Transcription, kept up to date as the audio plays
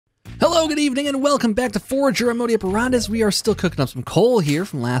Hello, good evening, and welcome back to Forager. I'm Modi Operandus. We are still cooking up some coal here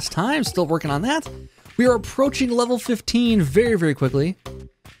from last time, still working on that. We are approaching level 15 very, very quickly.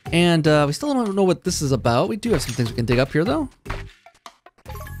 And we still don't know what this is about. We do have some things we can dig up here, though.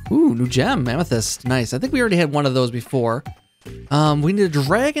 Ooh, new gem, amethyst, nice. I think we already had one of those before. We need a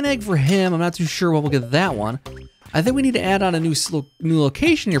dragon egg for him. I'm not too sure when we'll get that one. I think we need to add on a new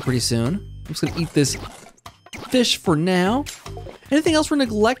location here pretty soon. I'm just gonna eat this fish for now. Anything else we're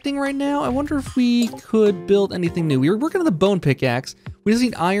neglecting right now? I wonder if we could build anything new. We were working on the bone pickaxe. We just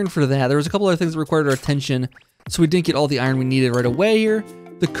need iron for that. There was a couple other things that required our attention, so we didn't get all the iron we needed right away here.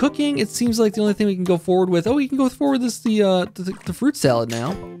 The cooking, it seems like the only thing we can go forward with. Oh, we can go forward with the fruit salad now.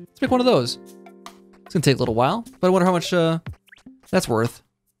 Let's make one of those. It's gonna take a little while, but I wonder how much that's worth.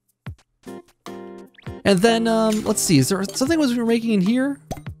 And then, let's see, is there something we were making in here?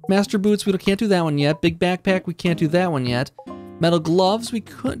 Master boots, we can't do that one yet. Big backpack, we can't do that one yet. Metal gloves, we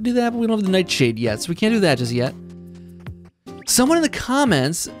could do that, but we don't have the nightshade yet, so we can't do that just yet. Someone in the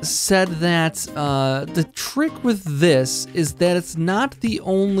comments said that the trick with this is that it's not the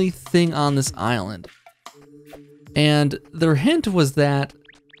only thing on this island. And their hint was that,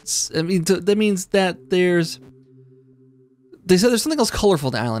 I mean, that means that they said there's something else colorful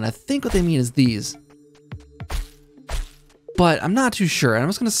on the island. I think what they mean is these. But I'm not too sure. I'm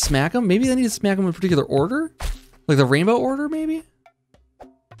just gonna smack them. Maybe I need to smack them in a particular order? Like the rainbow order, maybe?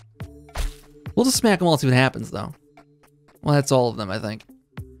 We'll just smack them all and see what happens, though. Well, that's all of them, I think.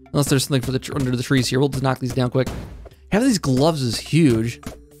 Unless there's something for under the trees here. We'll just knock these down quick. Having these gloves is huge.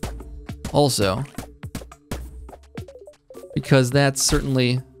 Also. Because that's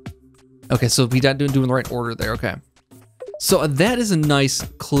certainly... Okay, so we got doing the right order there, okay. So that is a nice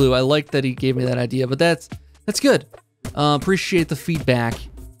clue. I like that he gave me that idea, but that's good. Appreciate the feedback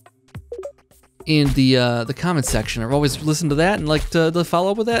in the comment section. I've always listened to that and like to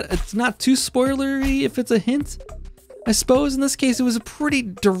follow up with that. It's not too spoilery if it's a hint, I suppose. In this case, it was a pretty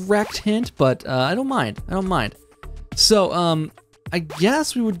direct hint, but I don't mind. I don't mind. So I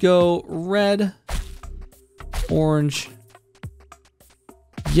guess we would go red, orange,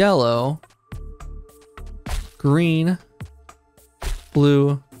 yellow, green,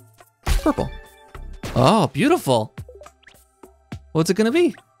 blue, purple. Oh, beautiful. What's it gonna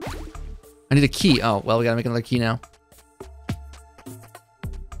be? I need a key. Oh, well, we gotta make another key now.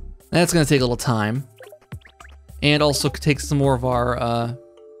 That's gonna take a little time. And also take some more of our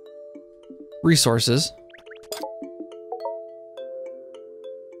resources.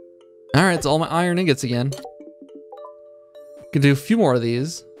 All right, it's all my iron ingots again. Can do a few more of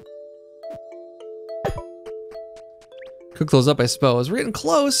these. Cook those up, I suppose. We're getting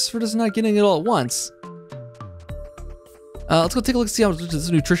close. We're just not getting it all at once. Let's go take a look and see how much this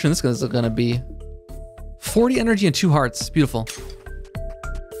nutrition this is gonna be. 40 energy and 2 hearts. Beautiful.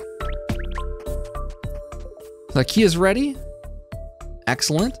 The key is ready.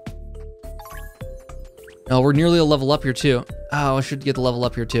 Excellent. Oh, we're nearly a level up here too. Oh, I should get the level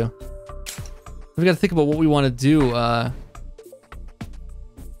up here too. We gotta think about what we want to do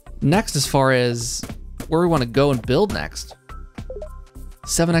next as far as where we want to go and build next.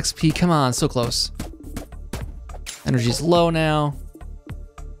 7 XP, come on, so close. Energy's low now.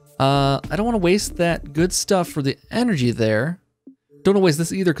 I don't want to waste that good stuff for the energy there. Don't want to waste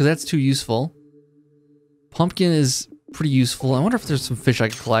this either because that's too useful. Pumpkin is pretty useful. I wonder if there's some fish I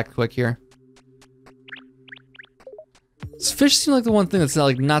can collect quick here. This fish seems like the one thing that's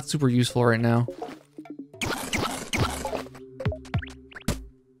not super useful right now.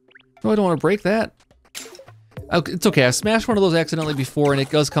 Oh, I don't want to break that. Oh, it's okay. I smashed one of those accidentally before and it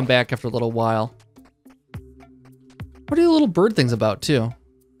does come back after a little while. What are the little bird things about, too?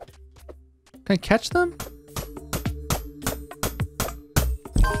 Can I catch them?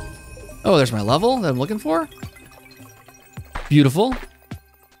 Oh, there's my level that I'm looking for. Beautiful.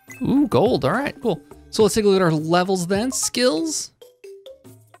 Ooh, gold. All right, cool. So let's take a look at our levels then. Skills.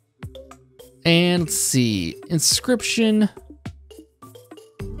 And let's see. Inscription.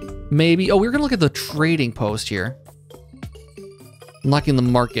 Maybe. Oh, we're going to look at the trading post here. Unlocking the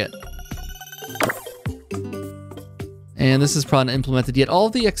market. And this is probably not implemented yet. All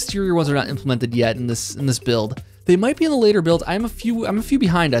of the exterior ones are not implemented yet in this build. They might be in the later build. I'm a few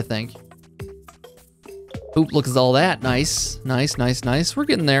behind, I think. Oop, look at all that. Nice, nice, nice, nice. We're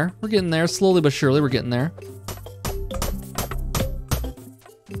getting there. We're getting there. Slowly but surely, we're getting there.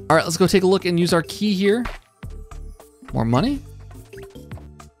 All right, let's go take a look and use our key here. More money.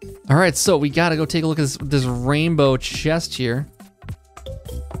 All right, so we gotta go take a look at this rainbow chest here.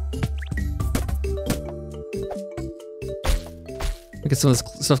 Get some of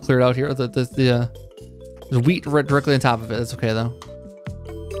this stuff cleared out here. There's wheat right directly on top of it. That's okay though.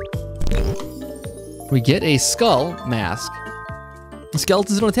 We get a skull mask. The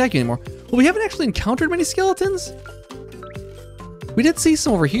skeletons don't attack you anymore. Well, we haven't actually encountered many skeletons. We did see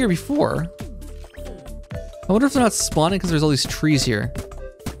some over here before. I wonder if they're not spawning because there's all these trees here.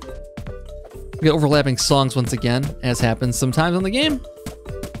 We got overlapping songs once again, as happens sometimes on the game.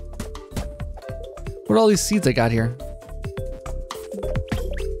 What are all these seeds I got here?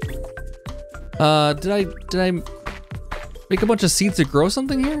 Did I make a bunch of seeds to grow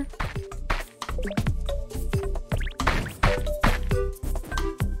something here?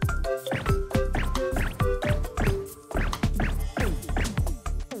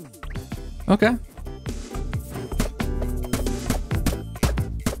 Okay.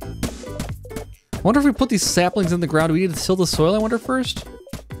 I wonder if we put these saplings in the ground, do we need to till the soil, I wonder first?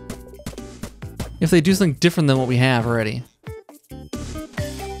 If they do something different than what we have already.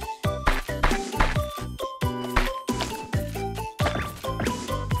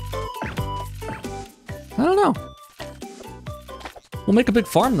 I don't know. We'll make a big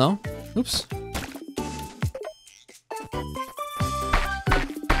farm though. Oops.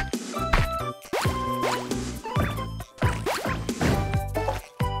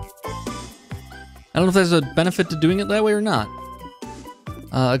 I don't know if there's a benefit to doing it that way or not.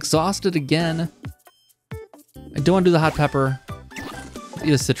 Exhausted again. I don't want to do the hot pepper.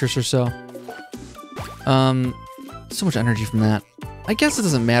 Eat a citrus or so. So much energy from that. I guess it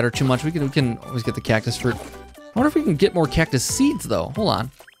doesn't matter too much. We can always get the cactus fruit. I wonder if we can get more cactus seeds though. Hold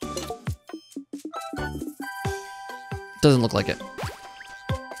on. Doesn't look like it.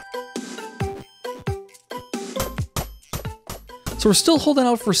 So we're still holding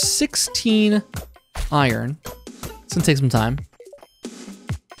out for 16 iron. It's gonna take some time.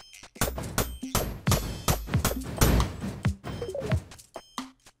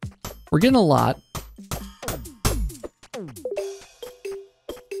 We're getting a lot.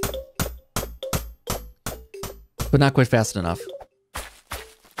 But not quite fast enough.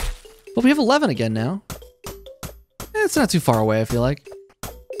 But we have 11 again now. It's not too far away, I feel like.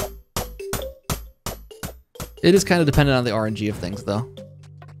 It is kind of dependent on the RNG of things, though.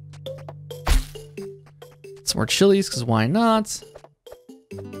 Some more chilies, because why not?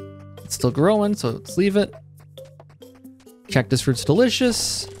 It's still growing, so let's leave it. Cactus fruit's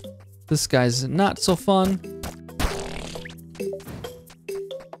delicious. This guy's not so fun.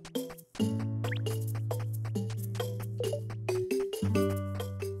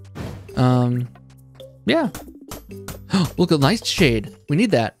 Yeah. Look at nightshade. We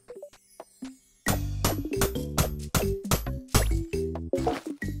need that.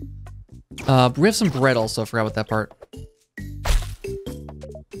 We have some bread also. I forgot about that part.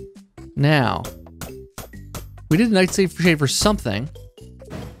 Now, we did nightshade for something.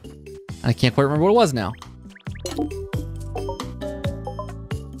 I can't quite remember what it was now.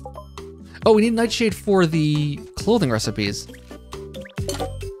 Oh, we need nightshade for the clothing recipes.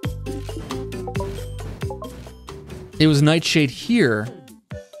 It was nightshade here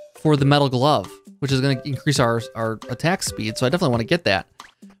for the metal glove, which is going to increase our attack speed. So I definitely want to get that.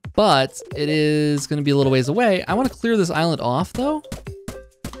 But it is going to be a little ways away. I want to clear this island off though,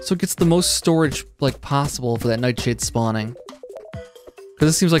 so it gets the most storage like possible for that nightshade spawning. Because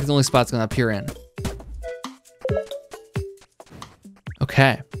this seems like the only spot it's going to appear in.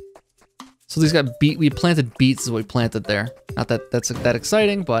 Okay. So these got beet. We planted beets is what we planted there. Not that that's that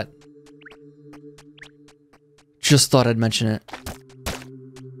exciting, but just thought I'd mention it.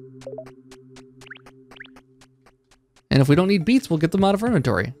 And if we don't need beets, we'll get them out of our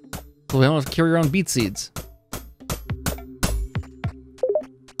inventory. So we don't have to carry around beet seeds.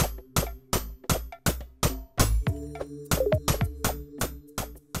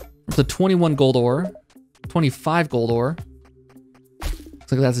 Up to 21 gold ore, 25 gold ore.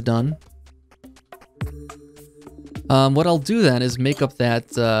 Looks like that's done. What I'll do then is make up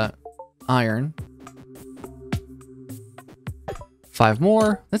that iron. 5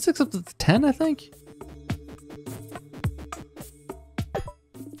 more. That takes up to 10, I think.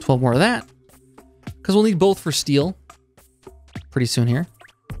 12 more of that. Because we'll need both for steel pretty soon here.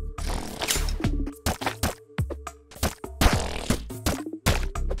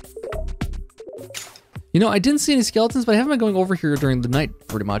 You know, I didn't see any skeletons, but I haven't been going over here during the night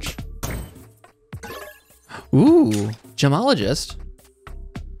pretty much. Ooh, gemologist.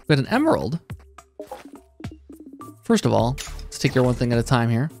 We got an emerald. First of all, let's take care of one thing at a time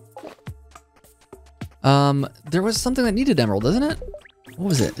here. There was something that needed emerald, isn't it? What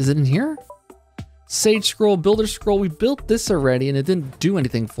was it? Is it in here? Sage scroll, builder scroll. We built this already and it didn't do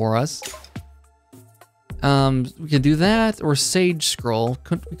anything for us. We could do that or sage scroll.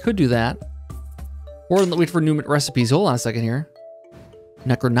 We could do that. Or wait for new recipes. Hold on a second here.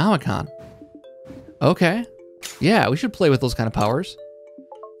 Necronomicon. Okay. Yeah, we should play with those kind of powers.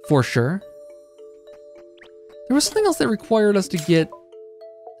 For sure. There was something else that required us to get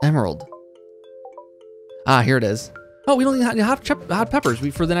emerald. Ah, here it is. Oh, we don't need hot peppers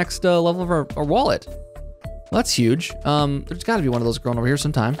for the next level of our wallet. Well, that's huge. There's got to be one of those growing over here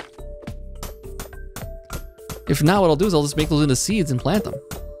sometime. If not, what I'll do is I'll just make those into seeds and plant them.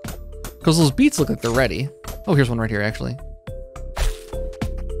 Because those beets look like they're ready. Oh, here's one right here, actually.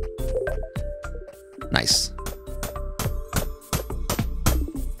 Nice.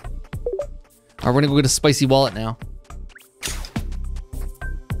 All right, we're gonna go get a spicy wallet now.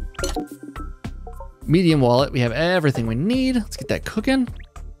 Medium wallet, we have everything we need. Let's get that cooking.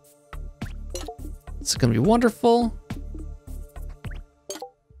 It's gonna be wonderful. Let's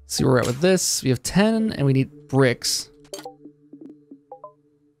see where we're at with this. We have 10 and we need bricks.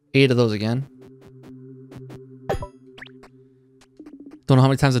 8 of those again. Don't know how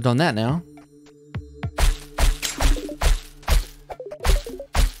many times I've done that now.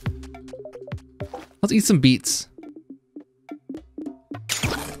 Let's eat some beets.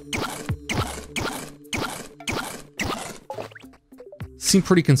 Seem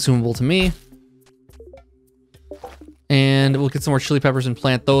pretty consumable to me. And we'll get some more chili peppers and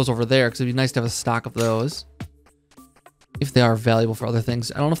plant those over there because it'd be nice to have a stock of those. If they are valuable for other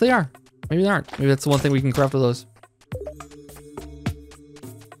things. I don't know if they are. Maybe they aren't. Maybe that's the one thing we can craft with those.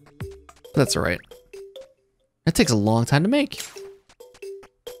 But that's all right. It takes a long time to make.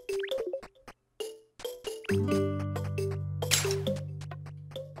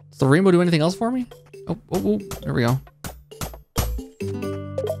 Does the rainbow do anything else for me? Oh, there we go.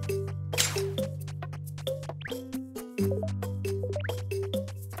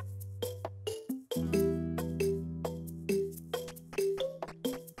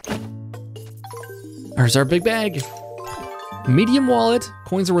 There's our big bag. Medium wallet.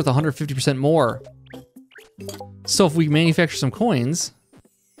 Coins are worth 150% more. So if we manufacture some coins,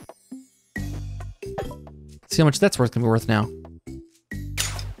 see how much that's gonna be worth now.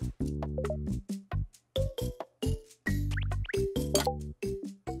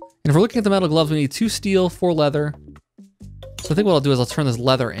 And if we're looking at the metal gloves, we need 2 steel, 4 leather. So I think what I'll do is I'll turn this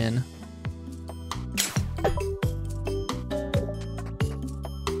leather in.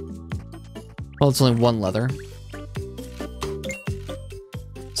 Well, it's only 1 leather.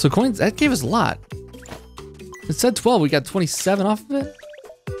 So coins, that gave us a lot. It said 12, we got 27 off of it.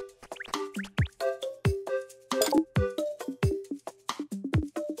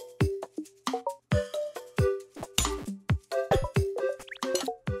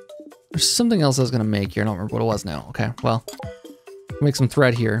 There's something else I was gonna make here. I don't remember what it was now. Okay, well, make some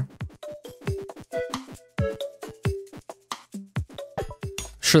thread here.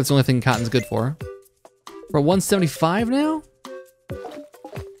 Sure, that's the only thing cotton's good for. We're at 175 now?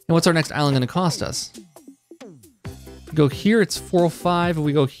 And what's our next island gonna cost us? We go here, it's 405. If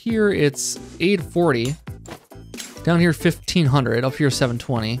we go here, it's 840. Down here, 1500. Up here,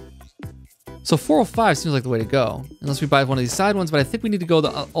 720. So 405 seems like the way to go. Unless we buy one of these side ones, but I think we need to go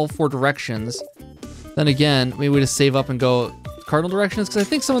all 4 directions. Then again, maybe we just save up and go cardinal directions, because I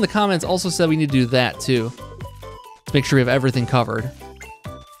think some of the comments also said we need to do that too. To make sure we have everything covered.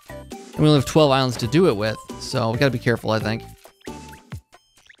 And we only have 12 islands to do it with, so we gotta be careful, I think.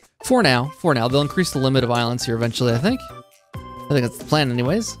 For now, they'll increase the limit of islands here eventually, I think. I think that's the plan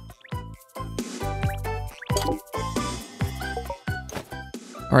anyways.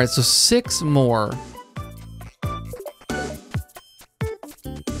 All right, so 6 more.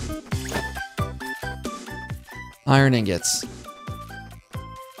 Iron ingots. In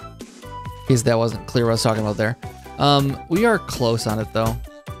case that wasn't clear what I was talking about there. We are close on it though.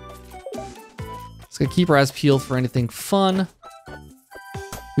 Let's gonna keep our eyes peeled for anything fun.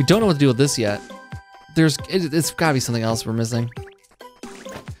 We don't know what to do with this yet. It's gotta be something else we're missing.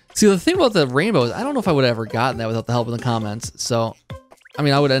 See, the thing about the rainbows, I don't know if I would have ever gotten that without the help in the comments. So, I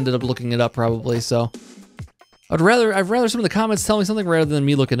mean, I would have ended up looking it up probably. So, I'd rather some of the comments tell me something rather than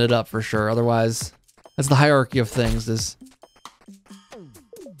me looking it up for sure. Otherwise, that's the hierarchy of things: is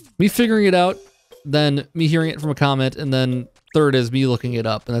me figuring it out, then me hearing it from a comment, and then third is me looking it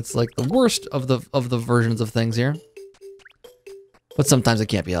up. And that's like the worst of the versions of things here. But sometimes it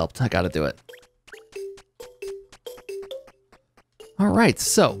can't be helped. I gotta do it. All right,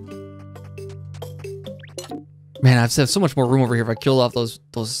 so. Man, I have so much more room over here if I kill off those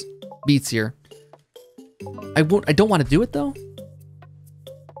beets here. I don't want to do it though.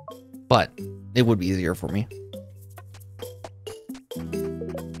 But it would be easier for me.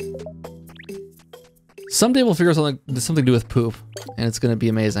 Someday we'll figure out something to do with poop, and it's gonna be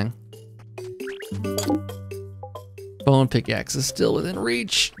amazing. But Bone pickaxe is still within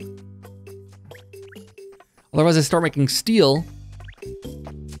reach. Otherwise I start making steel.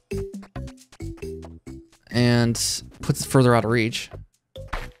 And puts it further out of reach.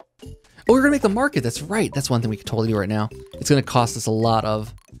 Oh, we're gonna make the market, that's right. That's one thing we can totally do right now. It's gonna cost us a lot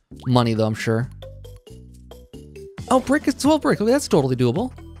of money though, I'm sure. Oh, brick is 12 brick, okay, that's totally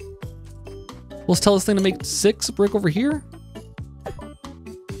doable. Let's tell this thing to make 6 brick over here.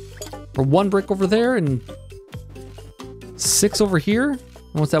 Or 1 brick over there and 6 over here. And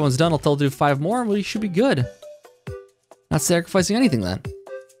once that one's done, I'll tell it to do 5 more and we should be good. Not sacrificing anything then.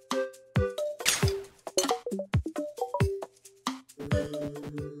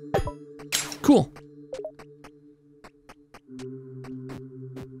 Cool.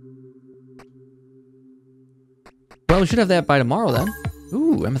 Well, we should have that by tomorrow then.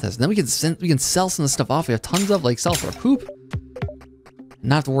 Ooh, amethyst. Then we can sell some of the stuff off. We have tons of, like, sell for a poop.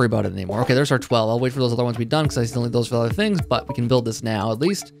 Not have to worry about it anymore. Okay, there's our 12. I'll wait for those other ones to be done because I still need those for other things, but we can build this now at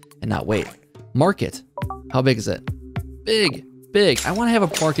least and not wait. Market. How big is it? Big, big. I want to have a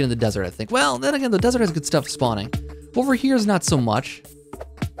market in the desert, I think. Well, then again, the desert has good stuff spawning. Over here is not so much.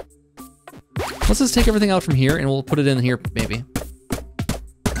 Let's just take everything out from here and we'll put it in here, maybe.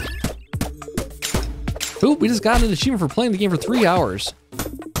 Ooh, we just got an achievement for playing the game for 3 hours.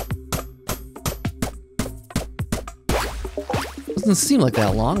 Doesn't seem like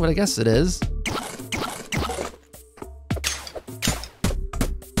that long, but I guess it is.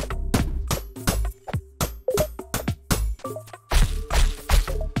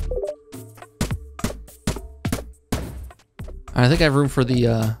 I think I have room for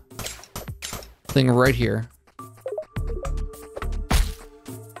the thing right here.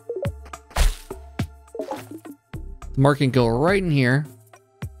 The mark can go right in here.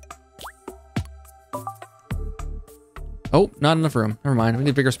 Oh, not enough room. Never mind. We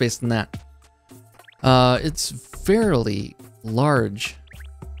need bigger space than that. It's fairly large.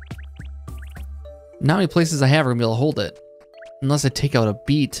 Not many places I have are gonna be able to hold it. Unless I take out a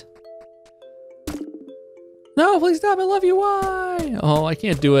beet. No, please stop. I love you. Why? Oh, I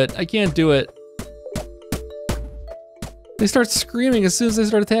can't do it. I can't do it. They start screaming as soon as they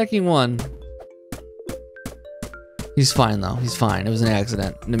start attacking one. He's fine though. He's fine. It was an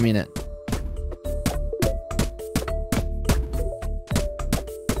accident. I didn't mean it.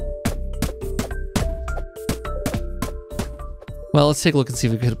 Well, let's take a look and see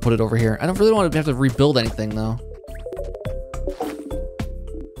if we could put it over here. I don't really want to have to rebuild anything though.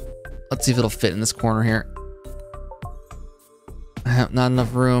 Let's see if it'll fit in this corner here. Not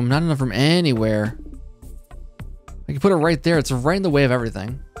enough room. Not enough room anywhere. I can put it right there. It's right in the way of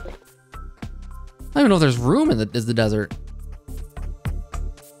everything. I don't even know if there's room in the desert.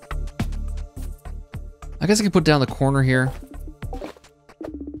 I guess I can put it down the corner here.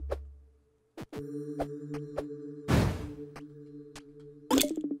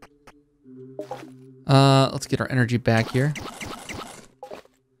 Let's get our energy back here.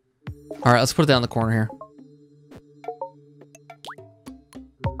 All right, let's put it down in the corner here.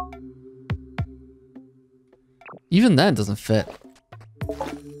 Even then, it doesn't fit.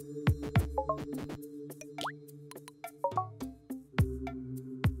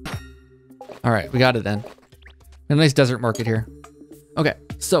 All right, we got it then. A nice desert market here. Okay,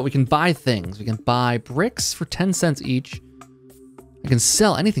 so we can buy things. We can buy bricks for 10 cents each. I can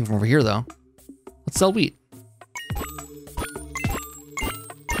sell anything from over here though. Let's sell wheat.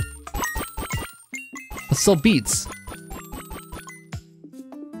 Let's sell beets.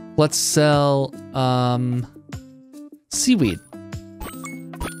 Let's sell seaweed.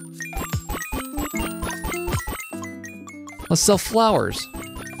 Let's sell flowers.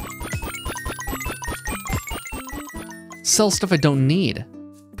 Sell stuff I don't need.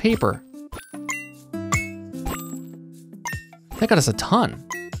 Paper. That got us a ton.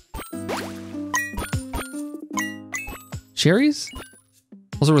 Cherries?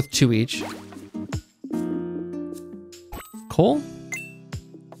 Those are worth 2 each. Coal?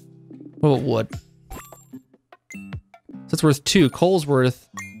 What about wood? So that's worth 2. Coal's worth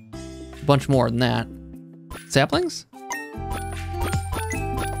a bunch more than that. Saplings?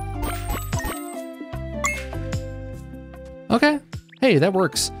 Okay. Hey, that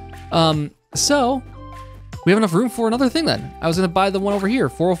works. So we have enough room for another thing then. I was gonna buy the one over here,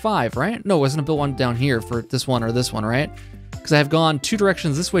 405, right? No, I was gonna build one down here for this one or this one, right? Because I have gone 2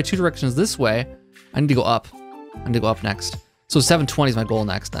 directions this way, 2 directions this way. I need to go up. I need to go up next. So 720 is my goal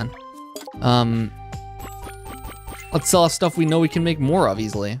next then. Let's sell off stuff we know we can make more of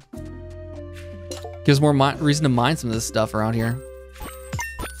easily. Gives more reason to mine some of this stuff around here.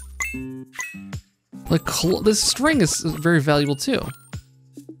 Like, this string is very valuable too.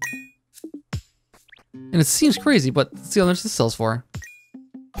 And it seems crazy, but let's see how much this sells for.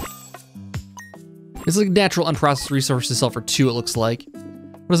 It's like natural unprocessed resources sell for 2, it looks like.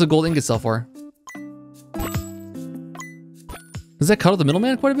 What does a gold ingot sell for? Does that cut out the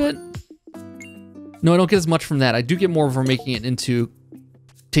middleman quite a bit? No, I don't get as much from that. I do get more from making it into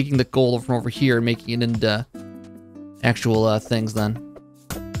taking the gold from over here and making it into actual things then.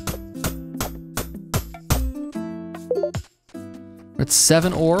 We're at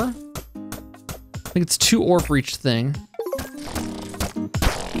 7 ore. I think it's 2 ore for each thing.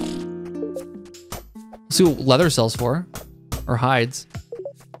 Let's see what leather sells for, or hides.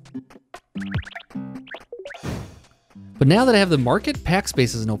 But now that I have the market, pack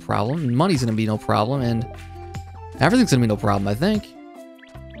space is no problem, and money's gonna be no problem, and everything's gonna be no problem, I think.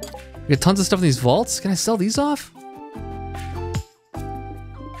 We got tons of stuff in these vaults. Can I sell these off?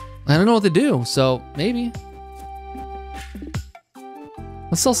 I don't know what they do, so maybe.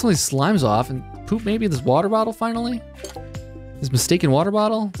 Let's sell some of these slimes off and poop maybe this water bottle finally. This mistaken water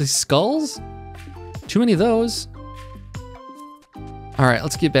bottle. These skulls? Too many of those. All right,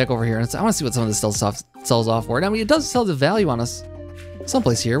 let's get back over here. I want to see what some of this sells off for. I mean, it does sell the value on us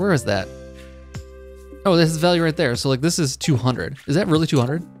someplace here. Where is that? Oh, this is value right there. So like this is 200. Is that really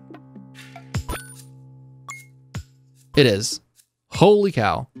 200? It is. Holy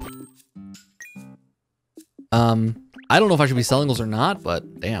cow. I don't know if I should be selling those or not,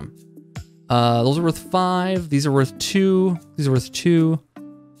 but damn. Those are worth 5. These are worth 2. These are worth 2.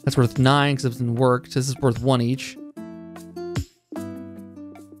 That's worth 9 because it didn't work. This is worth 1 each.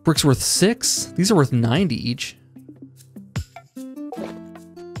 Brick's worth 6. These are worth 90 each.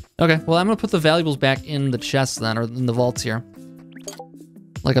 Okay, well, I'm gonna put the valuables back in the chests then, or in the vaults here.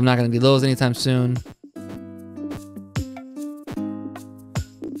 Like I'm not gonna need those anytime soon.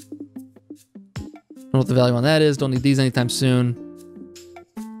 Don't know what the value on that is. Don't need these anytime soon.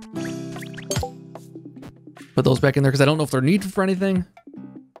 Put those back in there because I don't know if they're needed for anything.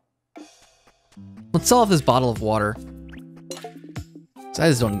 Let's sell off this bottle of water. So I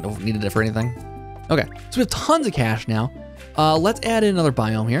just don't need it for anything. Okay, so we have tons of cash now. Let's add in another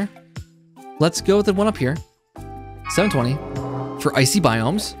biome here. Let's go with the one up here. 720 for icy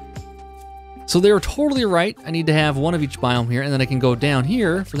biomes. So they were totally right. I need to have one of each biome here, and then I can go down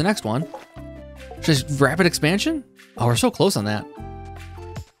here for the next one. Just rapid expansion? Oh, we're so close on that.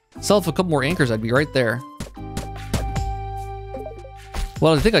 Sell off a couple more anchors, I'd be right there.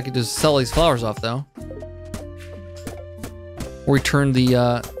 Well, I think I could just sell these flowers off though. Or we turn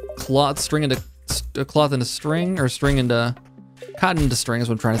the cloth into string, or string into cotton into string is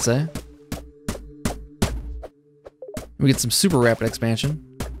what I'm trying to say. We get some super rapid expansion.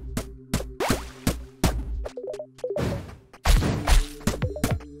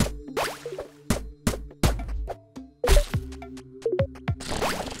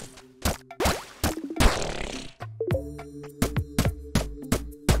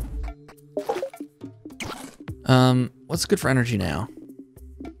 What's good for energy now?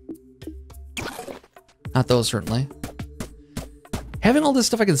 Not those, certainly. Having all this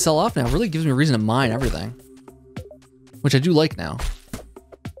stuff I can sell off now really gives me a reason to mine everything. Which I do like now.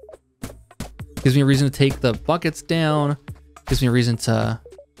 Gives me a reason to take the buckets down. Gives me a reason to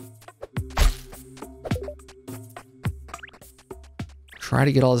try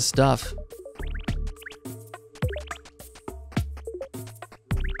to get all this stuff.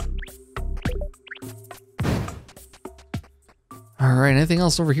 All right, anything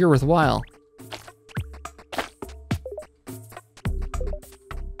else over here worthwhile?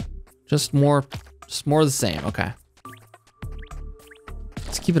 Just more of the same, okay.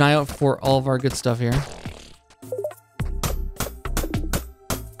 Let's keep an eye out for all of our good stuff here.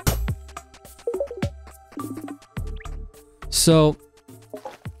 So,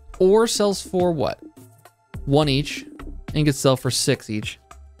 ore sells for what? 1 each. Ingots sell for 6 each.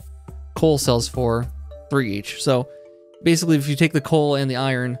 Coal sells for 3 each. So, basically, if you take the coal and the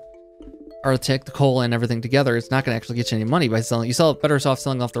iron, or take the coal and everything together, it's not going to actually get you any money by selling. You sell it better off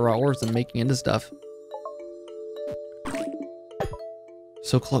selling off the raw ores than making into stuff.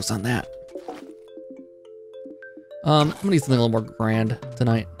 So close on that. I'm gonna need something a little more grand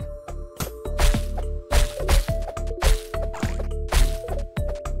tonight.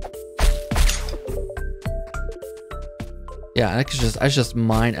 Yeah, I just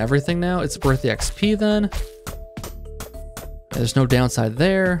mine everything now. It's worth the XP then. There's no downside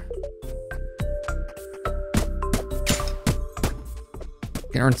there.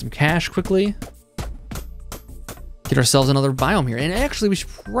 Can earn some cash quickly. Get ourselves another biome here. And actually, we should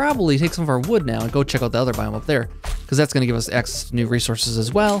probably take some of our wood now and go check out the other biome up there, because that's going to give us access to new resources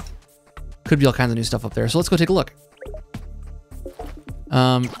as well. Could be all kinds of new stuff up there. So let's go take a look.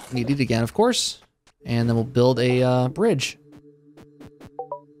 Need it again, of course. And then we'll build a bridge.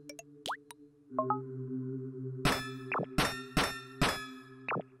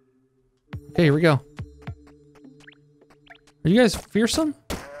 Okay, here we go. Are you guys fearsome?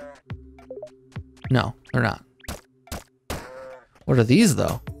 No, they're not. What are these,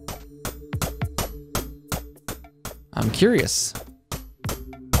 though? I'm curious.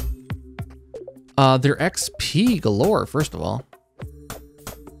 They're XP galore, first of all.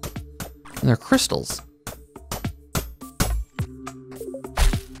 And they're crystals.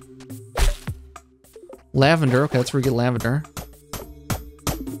 Lavender, okay, that's where we get lavender.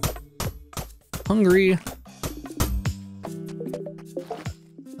 Hungry.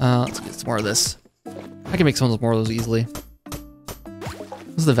 Let's get some more of this. I can make some more of those easily.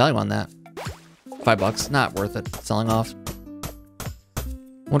 What's the value on that? $5, not worth it, selling off.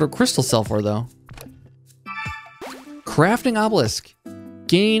 What do crystals sell for, though? Crafting obelisk.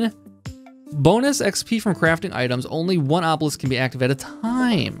 Gain bonus XP from crafting items. Only one obelisk can be active at a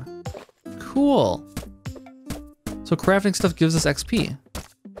time. Cool. So crafting stuff gives us XP.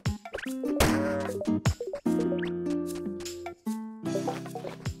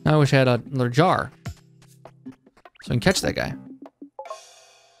 Now I wish I had another jar. So I can catch that guy.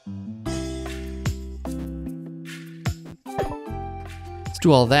 Let's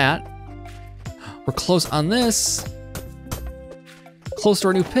do all that. We're close on this. Close to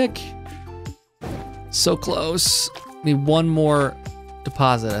our new pick. So close. Need one more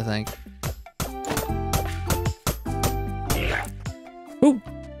deposit, I think. Ooh,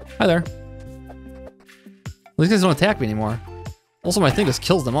 hi there. These guys don't attack me anymore. Also, my thing just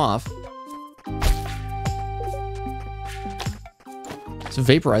kills them off. Just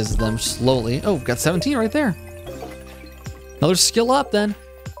vaporizes them slowly. Oh, got 17 right there. Another skill up then.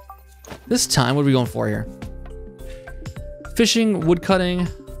 This time, what are we going for here? Fishing, woodcutting,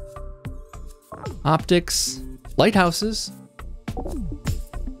 optics, lighthouses,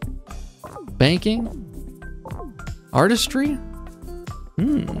 banking, artistry.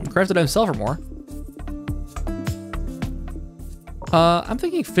 Crafted item sell for more. I'm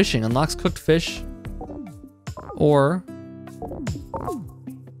thinking fishing unlocks cooked fish, or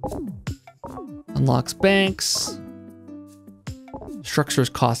unlocks banks. Structures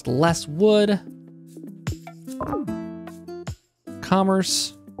cost less wood.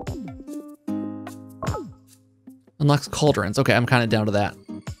 Commerce. Unlocks cauldrons. Okay, I'm kind of down to that.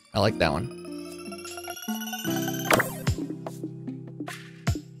 I like that one.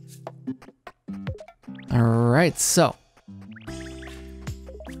 All right, so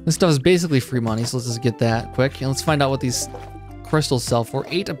this stuff is basically free money, so let's just get that quick. And let's find out what these crystals sell for.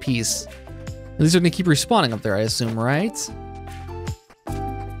 8 apiece. And these are gonna keep respawning up there, I assume, right?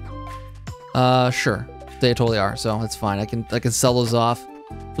 Sure. They totally are, so that's fine. I can sell those off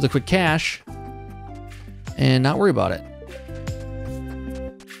for the quick cash and not worry about it.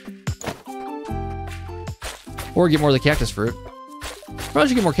 Or get more of the cactus fruit. Probably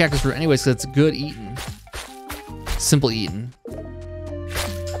should get more cactus fruit anyways, because it's good eating. Simple eating.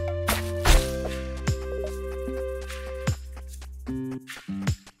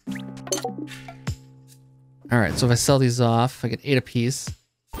 All right, so if I sell these off, I get 8 apiece.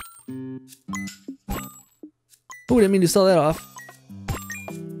 Oh, didn't mean to sell that off.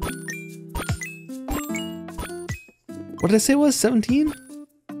 What did I say it was? 17?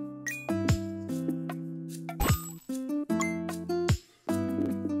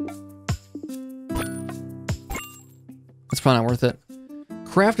 That's probably not worth it.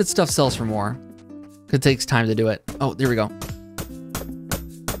 Crafted stuff sells for more. It takes time to do it. Oh, there we go.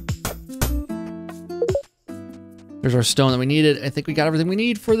 There's our stone that we needed. I think we got everything we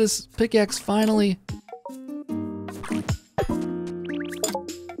need for this pickaxe, finally.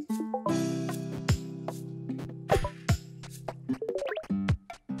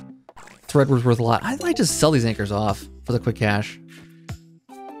 Thread was worth a lot. I might just sell these anchors off for the quick cash.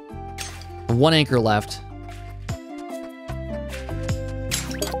 1 anchor left.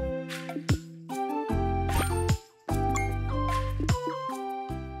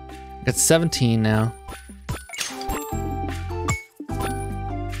 Got 17 now.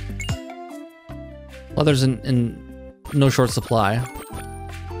 Leather's in no short supply.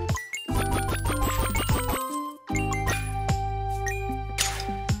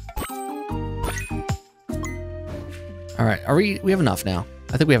 All right, we have enough now.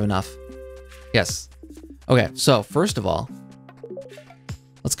 I think we have enough. Yes. Okay, so first of all,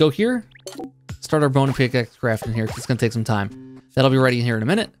 let's go here. Start our bone and pickaxe crafting here, 'cause it's gonna take some time. That'll be ready here in a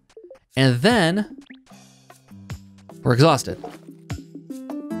minute. And then we're exhausted.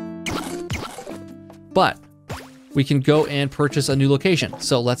 But we can go and purchase a new location.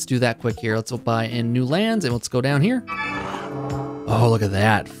 So let's do that quick here. Let's go buy in new lands and let's go down here. Oh, look at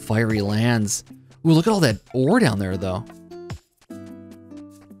that. Fiery lands. Ooh, look at all that ore down there, though.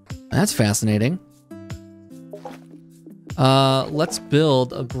 That's fascinating. Let's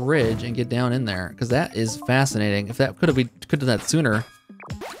build a bridge and get down in there, because that is fascinating. If that we could have done that sooner.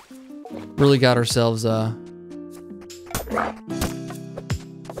 Really got ourselves what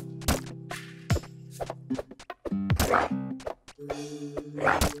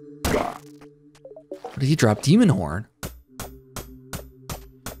did he drop? Demon Horn.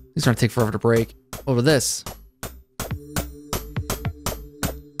 He's gonna take forever to break. Over this.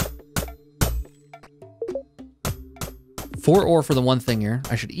 Four ore for the one thing here.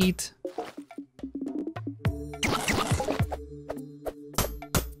 I should eat.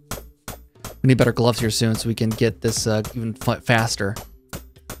 We need better gloves here soon so we can get this even faster.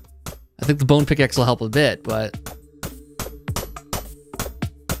 I think the bone pickaxe will help a bit, but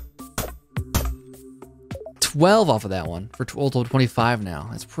 12 off of that one for total 25 now.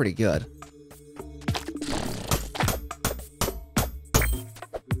 That's pretty good.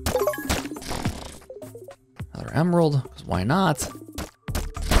 Another emerald, because why not?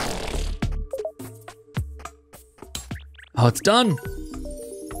 Oh, it's done.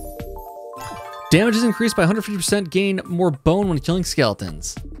 Damage is increased by 150%, gain more bone when killing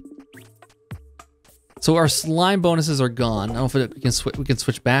skeletons. So our slime bonuses are gone. I don't know if we can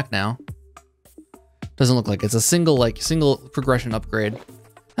switch back now. Doesn't look like it. It's a single progression upgrade.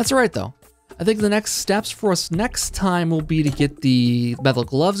 That's all right though. I think the next steps for us next time will be to get the metal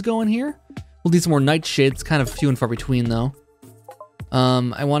gloves going here. We'll need some more nightshades, kind of few and far between though.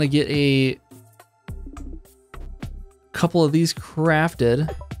 I want to get a couple of these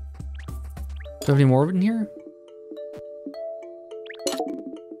crafted. Do I have any more in here?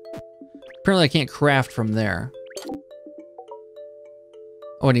 Apparently I can't craft from there.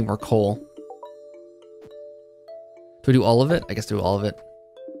 Oh, I need more coal. Do I do all of it? I guess do all of it.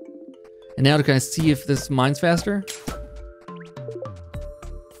 And now to kind of see if this mines faster.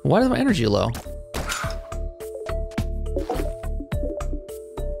 Why is my energy low?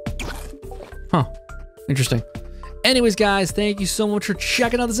 Huh. Interesting. Anyways, guys, thank you so much for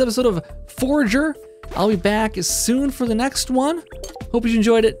checking out this episode of Forager. I'll be back soon for the next one. Hope you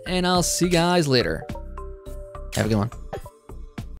enjoyed it, and I'll see you guys later. Have a good one.